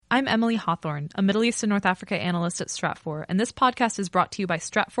I'm Emily Hawthorne, a Middle East and North Africa analyst at Stratfor, and this podcast is brought to you by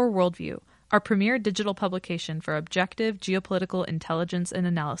Stratfor Worldview, our premier digital publication for objective geopolitical intelligence and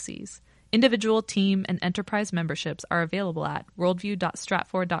analyses. Individual, team, and enterprise memberships are available at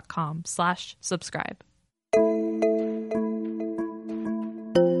worldview.stratfor.com/subscribe.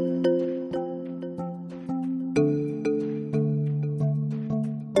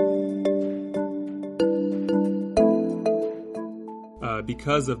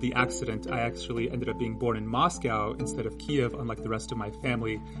 Because of the accident, I actually ended up being born in Moscow instead of Kiev, unlike the rest of my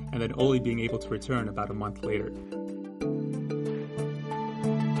family, and then only being able to return about a month later.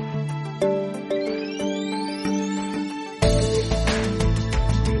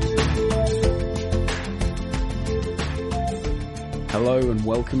 Hello and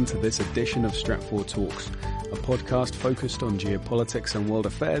welcome to this edition of Stratfor Talks, a podcast focused on geopolitics and world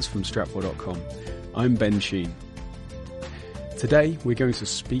affairs from Stratfor.com. I'm Ben Sheen. Today, we're going to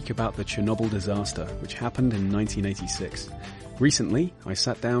speak about the Chernobyl disaster, which happened in 1986. Recently, I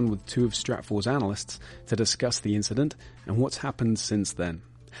sat down with two of Stratfor's analysts to discuss the incident and what's happened since then.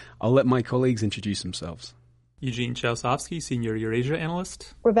 I'll let my colleagues introduce themselves. Eugene Chausovsky, Senior Eurasia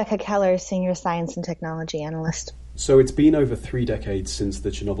Analyst. Rebecca Keller, Senior Science and Technology Analyst. So it's been over 3 decades since the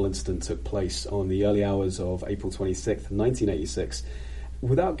Chernobyl incident took place on the early hours of April 26th, 1986.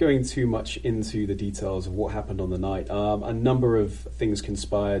 Without going too much into the details of what happened on the night, a number of things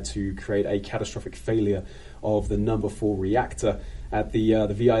conspired to create a catastrophic failure of the number 4 reactor at the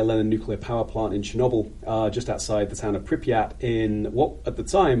VI Lenin nuclear power plant in Chernobyl, just outside the town of Pripyat in what at the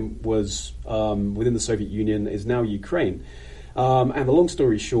time was within the Soviet Union, is now Ukraine. And the long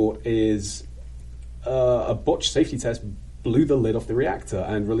story short is a botched safety test blew the lid off the reactor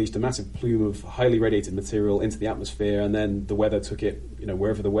and released a massive plume of highly radiated material into the atmosphere, and then the weather took it,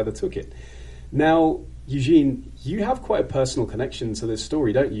 wherever the weather took it. Now, Eugene, you have quite a personal connection to this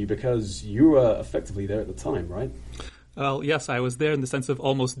story, don't you? Because you were effectively there at the time, right? Well, yes, I was there in the sense of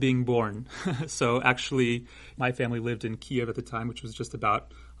almost being born. So actually, my family lived in Kiev at the time, which was just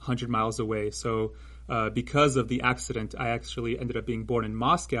about 100 miles away. So because of the accident, I actually ended up being born in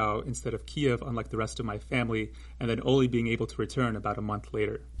Moscow instead of Kiev, unlike the rest of my family, and then only being able to return about a month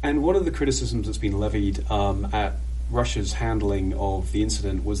later. And one of the criticisms that's been levied at Russia's handling of the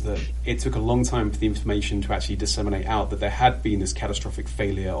incident was that it took a long time for the information to actually disseminate out that there had been this catastrophic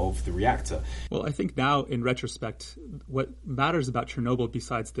failure of the reactor. Well, I think now, in retrospect, what matters about Chernobyl,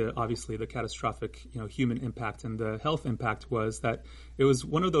 besides obviously the catastrophic human impact and the health impact, was that it was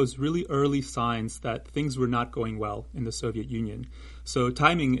one of those really early signs that things were not going well in the Soviet Union. So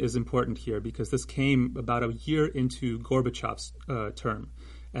timing is important here because this came about a year into Gorbachev's term.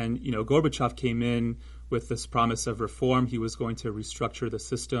 And, Gorbachev came in with this promise of reform. He was going to restructure the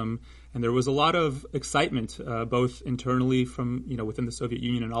system. And there was a lot of excitement, both internally from, within the Soviet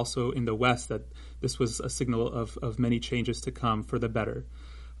Union and also in the West, that this was a signal of many changes to come for the better.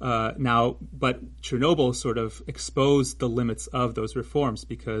 But Chernobyl sort of exposed the limits of those reforms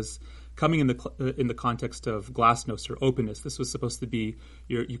because coming in the context of glasnost or openness, this was supposed to be,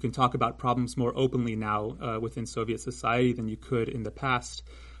 you can talk about problems more openly now within Soviet society than you could in the past.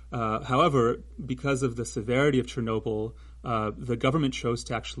 However, because of the severity of Chernobyl, the government chose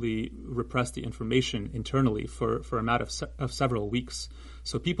to actually repress the information internally for a matter of several weeks.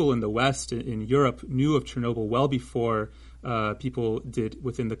 So people in the West, in Europe, knew of Chernobyl well before people did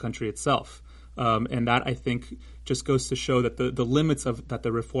within the country itself. And that, I think, just goes to show that the limits that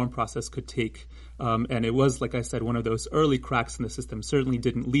the reform process could take. And it was, like I said, one of those early cracks in the system. Certainly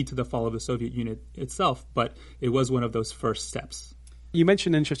didn't lead to the fall of the Soviet Union itself, but it was one of those first steps. You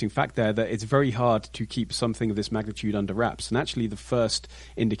mentioned an interesting fact there that it's very hard to keep something of this magnitude under wraps. And actually the first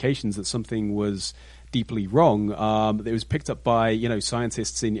indications that something was deeply wrong, it was picked up by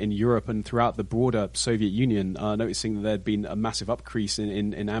scientists in Europe and throughout the broader Soviet Union, noticing that there had been a massive increase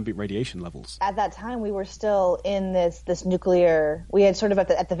in ambient radiation levels. At that time, we were still in this nuclear. We had sort of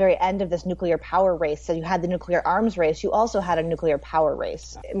at the very end of this nuclear power race. So you had the nuclear arms race. You also had a nuclear power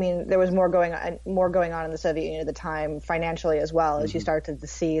race. I mean, there was more going on in the Soviet Union at the time, financially as well, as you started to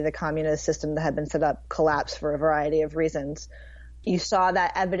see the communist system that had been set up collapse for a variety of reasons. You saw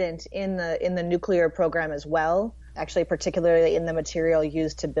that evident in the nuclear program as well, actually particularly in the material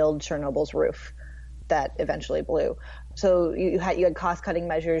used to build Chernobyl's roof that eventually blew. So you had cost-cutting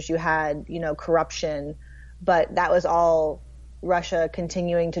measures, you had corruption, but that was all Russia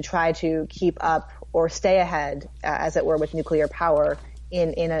continuing to try to keep up or stay ahead, as it were, with nuclear power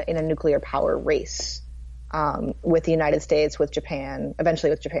in a nuclear power race. With the United States, with Japan, eventually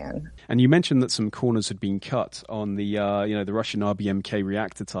with Japan. And you mentioned that some corners had been cut on the Russian RBMK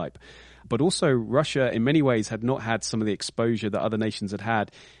reactor type. But also Russia, in many ways, had not had some of the exposure that other nations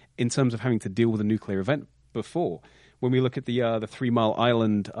had in terms of having to deal with a nuclear event before. When we look at the 3 Mile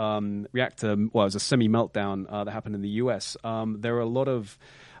Island reactor, well, it was a semi-meltdown that happened in the US, there were a lot of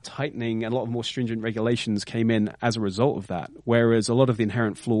tightening and a lot of more stringent regulations came in as a result of that, whereas a lot of the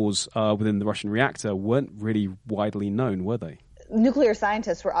inherent flaws within the Russian reactor weren't really widely known, were they? Nuclear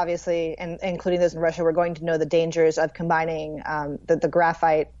scientists were obviously, and including those in Russia, were going to know the dangers of combining the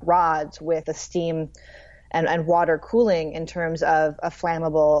graphite rods with the steam and water cooling in terms of a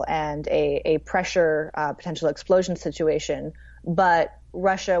flammable and a pressure potential explosion situation. But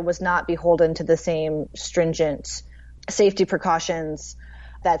Russia was not beholden to the same stringent safety precautions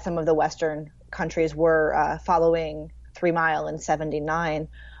that some of the Western countries were following 3 Mile in 79.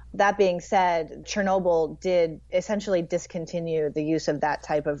 That being said, Chernobyl did essentially discontinue the use of that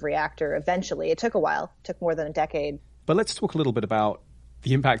type of reactor eventually. It took a while, it took more than a decade. But let's talk a little bit about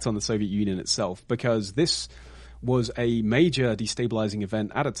the impact on the Soviet Union itself, because this was a major destabilizing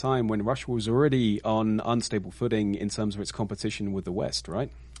event at a time when Russia was already on unstable footing in terms of its competition with the West,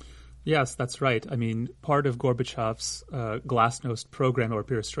 right? Yes, that's right. I mean, part of Gorbachev's glasnost program or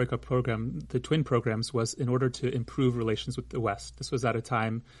perestroika program, the twin programs, was in order to improve relations with the West. This was at a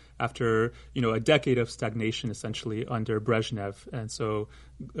time after, a decade of stagnation, essentially, under Brezhnev. And so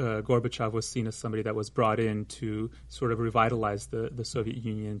Gorbachev was seen as somebody that was brought in to sort of revitalize the Soviet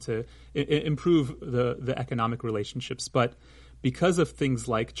Union, to improve the economic relationships. But because of things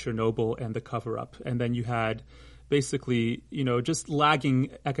like Chernobyl and the cover-up, and then you had basically, just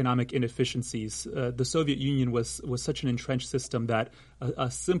lagging economic inefficiencies. The Soviet Union was such an entrenched system that a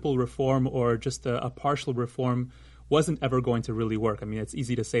simple reform or just a partial reform wasn't ever going to really work. I mean, it's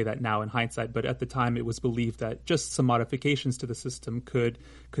easy to say that now in hindsight, but at the time it was believed that just some modifications to the system could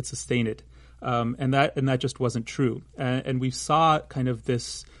sustain it, and that just wasn't true. And we saw kind of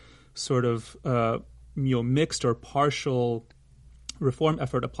this sort of mixed or partial reform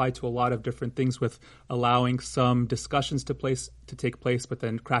effort applied to a lot of different things, with allowing some discussions to take place, but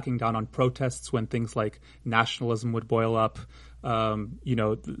then cracking down on protests when things like nationalism would boil up.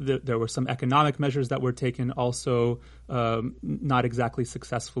 There were some economic measures that were taken also not exactly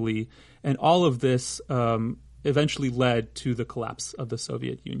successfully. And all of this eventually led to the collapse of the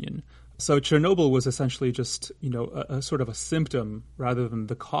Soviet Union. So Chernobyl was essentially just, a sort of a symptom rather than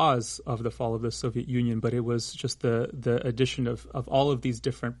the cause of the fall of the Soviet Union, but it was just the addition of all of these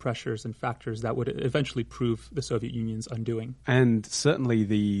different pressures and factors that would eventually prove the Soviet Union's undoing. And certainly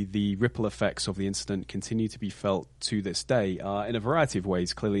the ripple effects of the incident continue to be felt to this day in a variety of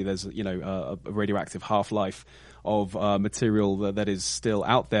ways. Clearly there's, a radioactive half-life of material that is still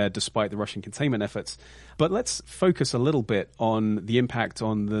out there despite the Russian containment efforts. But let's focus a little bit on the impact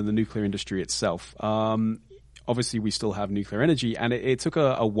on the nuclear industry itself. Obviously, we still have nuclear energy, and it took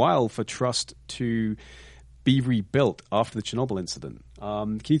a while for trust to be rebuilt after the Chernobyl incident.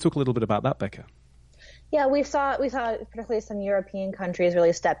 Can you talk a little bit about that, Becca? Yeah, we saw particularly some European countries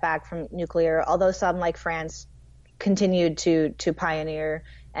really step back from nuclear, although some, like France, continued to pioneer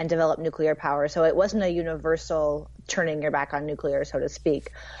and develop nuclear power. So it wasn't a universal turning your back on nuclear, so to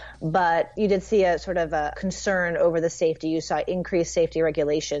speak. But you did see a sort of a concern over the safety. You saw increased safety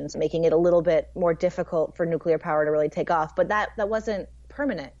regulations, making it a little bit more difficult for nuclear power to really take off. But that wasn't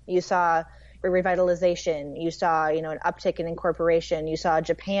permanent. You saw revitalization. You saw, an uptick in incorporation. You saw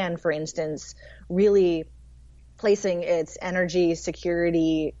Japan, for instance, really placing its energy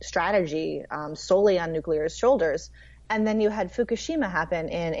security strategy solely on nuclear's shoulders. And then you had Fukushima happen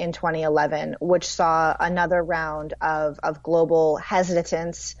in 2011, which saw another round of global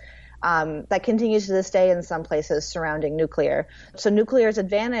hesitance that continues to this day in some places surrounding nuclear. So nuclear's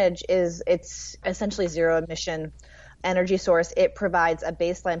advantage is it's essentially zero emission energy source. It provides a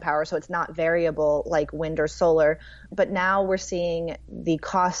baseline power, so it's not variable like wind or solar. But now we're seeing the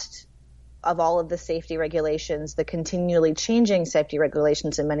cost of all of the safety regulations, the continually changing safety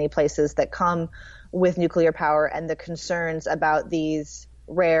regulations in many places that come with nuclear power, and the concerns about these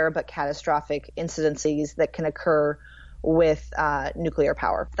rare but catastrophic incidences that can occur with nuclear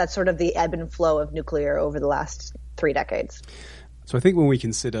power. That's sort of the ebb and flow of nuclear over the last 3 decades. So I think when we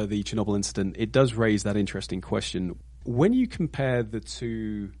consider the Chernobyl incident, it does raise that interesting question. When you compare the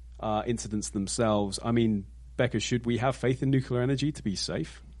two incidents themselves, I mean, Becca, should we have faith in nuclear energy to be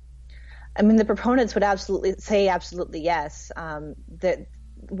safe? I mean, the proponents would absolutely yes. That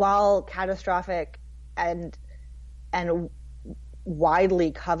while catastrophic and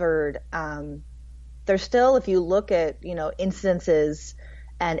widely covered, there's still, if you look at incidences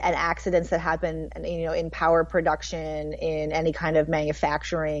and accidents that happen, in power production, in any kind of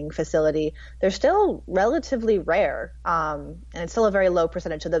manufacturing facility, they're still relatively rare, and it's still a very low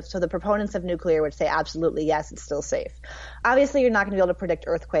percentage. So the proponents of nuclear would say absolutely yes, it's still safe. Obviously, you're not going to be able to predict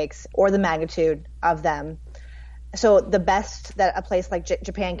earthquakes or the magnitude of them. So the best that a place like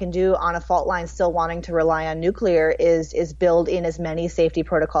Japan can do on a fault line still wanting to rely on nuclear is build in as many safety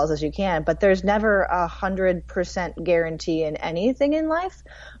protocols as you can. But there's never 100% guarantee in anything in life.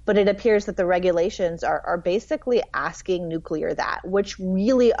 But it appears that the regulations are basically asking nuclear that, which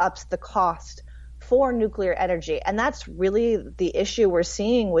really ups the cost for nuclear energy. And that's really the issue we're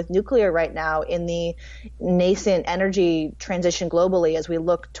seeing with nuclear right now in the nascent energy transition globally as we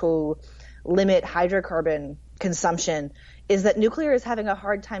look to limit hydrocarbon consumption, is that nuclear is having a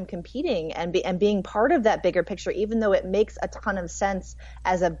hard time competing and being part of that bigger picture, even though it makes a ton of sense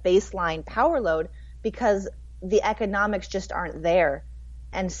as a baseline power load, because the economics just aren't there.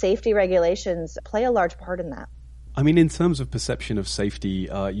 And safety regulations play a large part in that. I mean, in terms of perception of safety,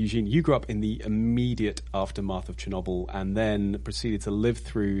 Eugene, you grew up in the immediate aftermath of Chernobyl and then proceeded to live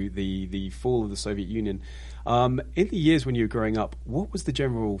through the fall of the Soviet Union. In the years when you were growing up, what was the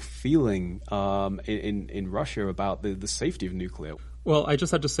general feeling in Russia about the safety of nuclear? Well, I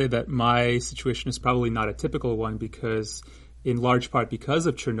just have to say that my situation is probably not a typical one because in large part because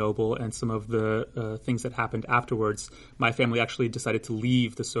of Chernobyl and some of the things that happened afterwards, my family actually decided to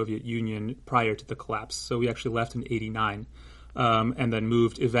leave the Soviet Union prior to the collapse. So we actually left in '89 and then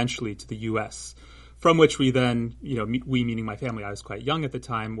moved eventually to the U.S., from which we then, we meaning my family, I was quite young at the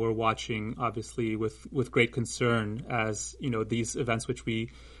time, were watching obviously with great concern as, these events which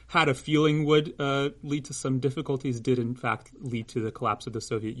we had a feeling would lead to some difficulties did in fact lead to the collapse of the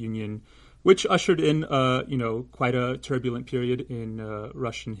Soviet Union, which ushered in, quite a turbulent period in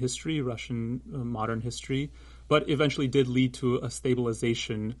Russian history, Russian modern history, but eventually did lead to a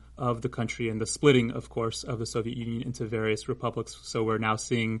stabilization of the country and the splitting, of course, of the Soviet Union into various republics. So we're now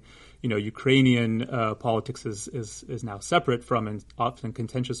seeing, Ukrainian politics is now separate from and often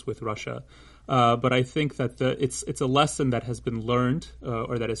contentious with Russia. But I think that it's a lesson that has been learned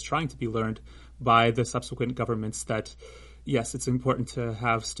or that is trying to be learned by the subsequent governments that, yes, it's important to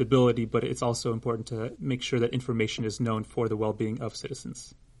have stability, but it's also important to make sure that information is known for the well-being of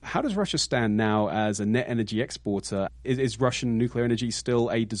citizens. How does Russia stand now as a net energy exporter? Is Russian nuclear energy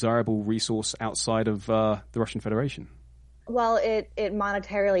still a desirable resource outside of the Russian Federation? Well, it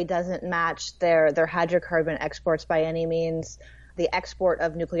monetarily doesn't match their hydrocarbon exports by any means. The export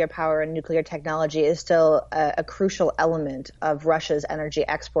of nuclear power and nuclear technology is still a crucial element of Russia's energy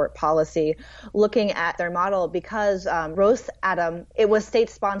export policy. Looking at their model, because Rosatom, it was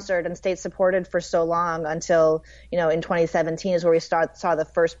state-sponsored and state-supported for so long until, in 2017 is where we saw the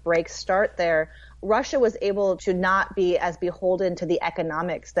first breaks start there. Russia was able to not be as beholden to the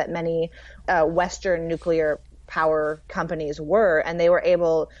economics that many Western nuclear power companies were, and they were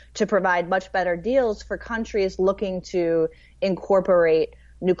able to provide much better deals for countries looking to incorporate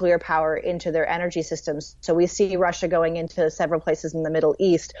nuclear power into their energy systems. So we see Russia going into several places in the Middle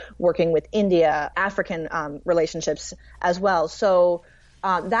East, working with India, African relationships as well. So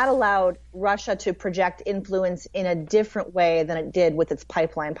that allowed Russia to project influence in a different way than it did with its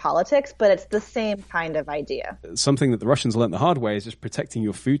pipeline politics, but it's the same kind of idea. Something that the Russians learned the hard way is just protecting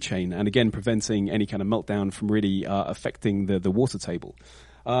your food chain and, again, preventing any kind of meltdown from really affecting the water table.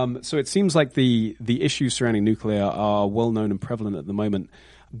 So it seems like the issues surrounding nuclear are well known and prevalent at the moment.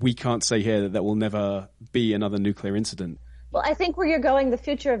 We can't say here that there will never be another nuclear incident. Well, I think where you're going, the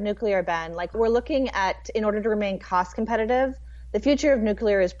future of nuclear, Ben, we're looking at, in order to remain cost competitive, the future of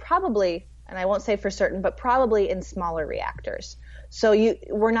nuclear is probably, and I won't say for certain, but probably in smaller reactors. So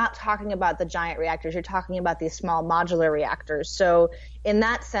we're not talking about the giant reactors. You're talking about these small modular reactors. So in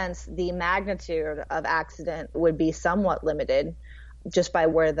that sense, the magnitude of accident would be somewhat limited just by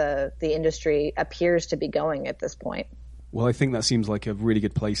where the industry appears to be going at this point. Well, I think that seems like a really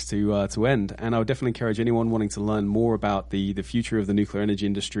good place to end. And I would definitely encourage anyone wanting to learn more about the future of the nuclear energy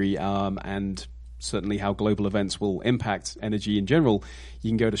industry and certainly how global events will impact energy in general, you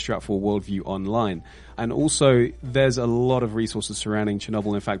can go to Stratfor Worldview online. And also, there's a lot of resources surrounding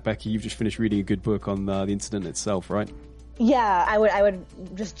Chernobyl. In fact, Becky, you've just finished reading a good book on the incident itself, right? Yeah, I would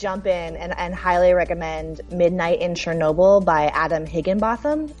just jump in and highly recommend Midnight in Chernobyl by Adam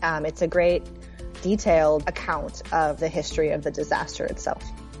Higginbotham. It's a great, detailed account of the history of the disaster itself.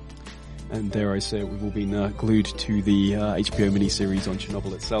 And dare I say it, we've all been glued to the HBO miniseries on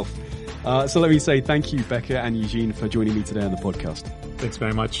Chernobyl itself. So let me say thank you, Becca and Eugene, for joining me today on the podcast. Thanks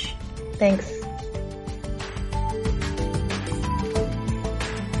very much. Thanks.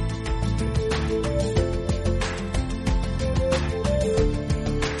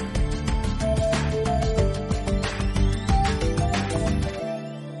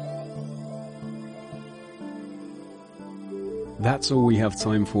 that's all we have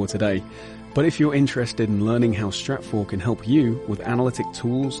time for today. But if you're interested in learning how Stratfor can help you with analytic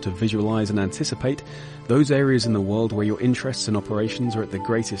tools to visualize and anticipate those areas in the world where your interests and operations are at the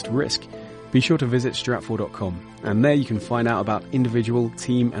greatest risk, be sure to visit stratfor.com, and there you can find out about individual,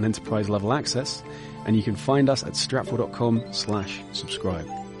 team and enterprise level access, and you can find us at stratfor.com/subscribe.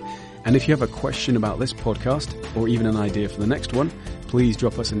 And if you have a question about this podcast or even an idea for the next one, please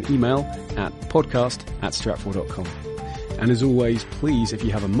drop us an email at podcast@stratfor.com. And as always, please, if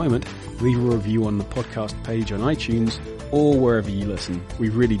you have a moment, leave a review on the podcast page on iTunes or wherever you listen. We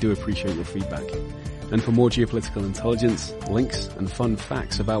really do appreciate your feedback. And for more geopolitical intelligence, links and fun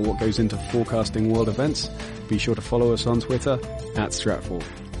facts about what goes into forecasting world events, be sure to follow us on Twitter @Stratfor.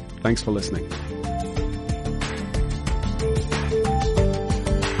 Thanks for listening.